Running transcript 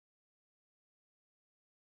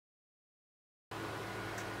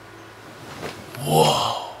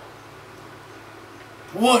Whoa.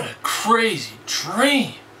 What a crazy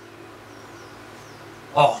dream.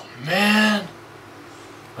 Oh man,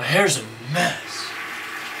 my hair's a mess.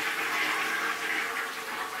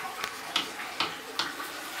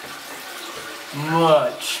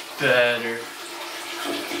 Much better.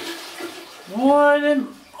 What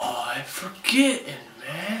am I forgetting,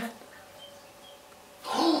 man?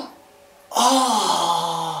 Oh,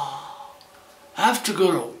 I have to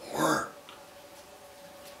go to work.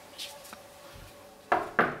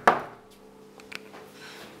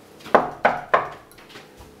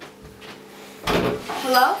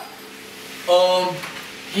 Hello?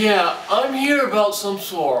 Yeah, I'm here about some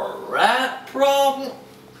sort of rat problem.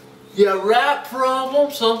 Yeah, rat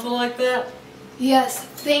problem, something like that. Yes,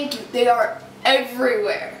 thank you. They are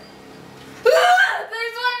everywhere. Ah,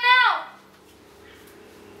 there's one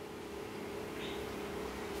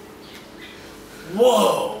now!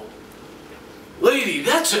 Whoa! Lady,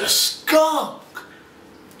 that's a skunk!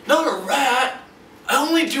 Not a rat! I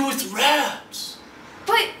only deal with rats!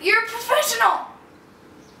 But you're a professional!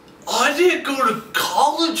 I didn't go to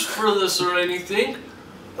college for this or anything.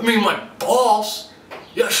 I mean, my boss,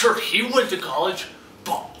 yeah, sure, he went to college,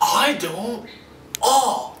 but I don't.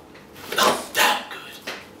 Oh, not that good.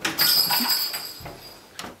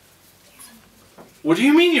 What do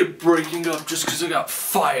you mean you're breaking up just because I got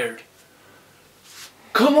fired?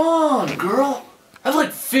 Come on, girl. I have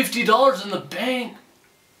like $50 in the bank.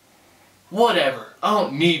 Whatever, I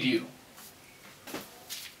don't need you.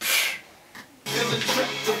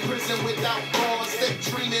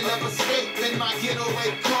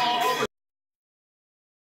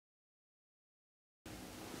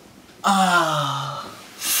 Ah,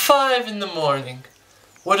 5 in the morning.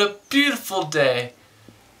 What a beautiful day,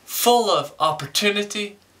 full of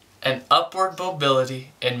opportunity and upward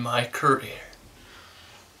mobility in my career.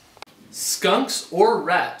 Skunks or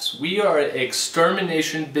rats, we are an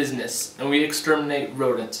extermination business and we exterminate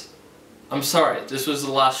rodents. I'm sorry, this was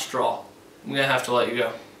the last straw. I'm gonna have to let you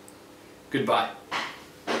go. Goodbye.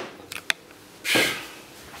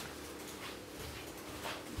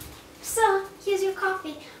 So, here's your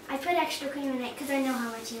coffee. I put extra cream in it because I know how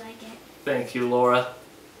much you like it. Thank you, Laura.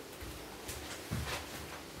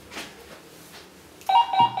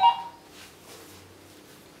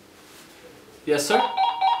 Yes, sir?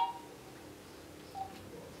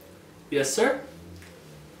 Yes, sir?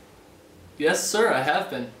 Yes, sir, I have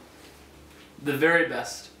been. The very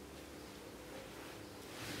best.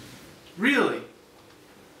 Really?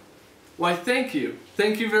 Why, thank you.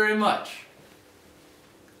 Thank you very much.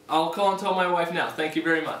 I'll call and tell my wife now. Thank you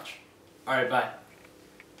very much. Alright, bye.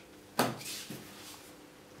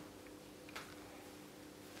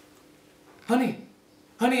 Honey,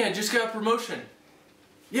 I just got a promotion.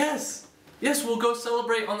 Yes, we'll go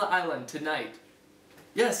celebrate on the island tonight.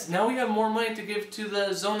 Yes, now we have more money to give to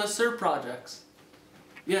the Zona Sur projects.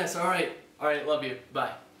 Yes, alright, love you,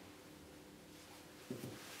 bye.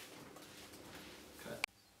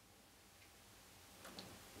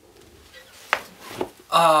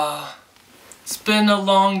 It's been a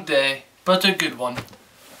long day, but a good one.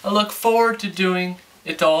 I look forward to doing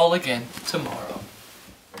it all again tomorrow.